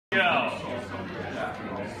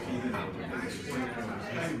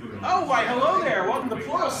Oh, why, hello there. Welcome to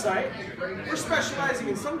Pluralsight. We're specializing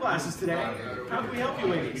in sunglasses today. How can we help you,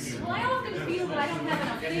 ladies? Well, I often feel that I don't have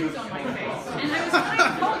enough things on my face, and I was kind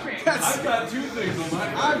of wondering. I've got 2 things on my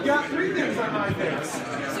face. I've got 3 things on my face.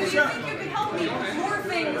 So you think you could help me with more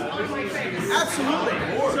things on my face? Absolutely.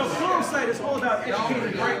 So Pluralsight is all about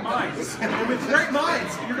educating bright minds. And with great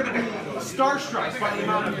minds, you're going to be starstruck by the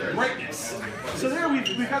amount of greatness. So there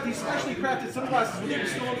we've got these specially crafted sunglasses which we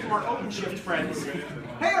stole from our OpenShift friends.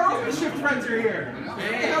 Hey, our OpenShift friends are here.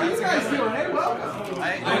 Hey, how are you guys doing? Hey, welcome.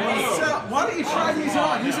 So why don't you try these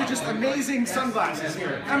on? These are just amazing sunglasses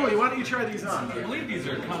here. Emily, why don't you try these on? I believe these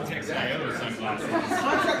are Context.io sunglasses.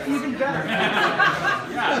 Contact even better.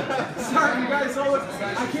 Yeah. Sorry, you guys all look,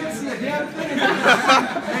 I can't see a damn thing.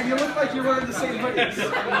 And you look like you're wearing the same hoodies.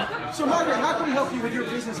 So Margaret, how can we help you with your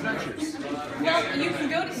business ventures? Well, you can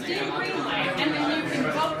go to Steam Greenlight, and then you can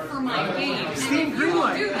vote for my game. Steam and if you will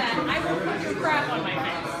Greenlight? do that, I will put your crap on my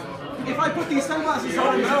face. If I put these sunglasses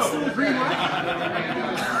on, is it still a green light?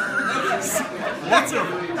 That's it.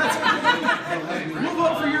 We'll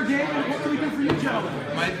vote for your game, and what can we do for you, gentlemen?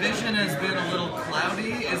 My vision has been a little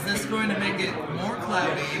cloudy. Is this going to make it more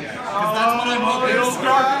cloudy? Because that's what I'm hoping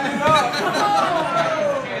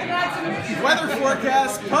for. Weather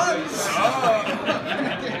forecast puns.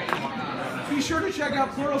 Be sure to check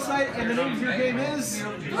out Pluralsight, and the name of your game is?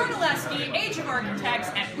 Brunelleschi, Age of Architects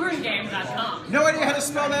at brungame.com. No idea how to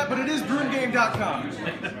spell that, but it is brungame.com.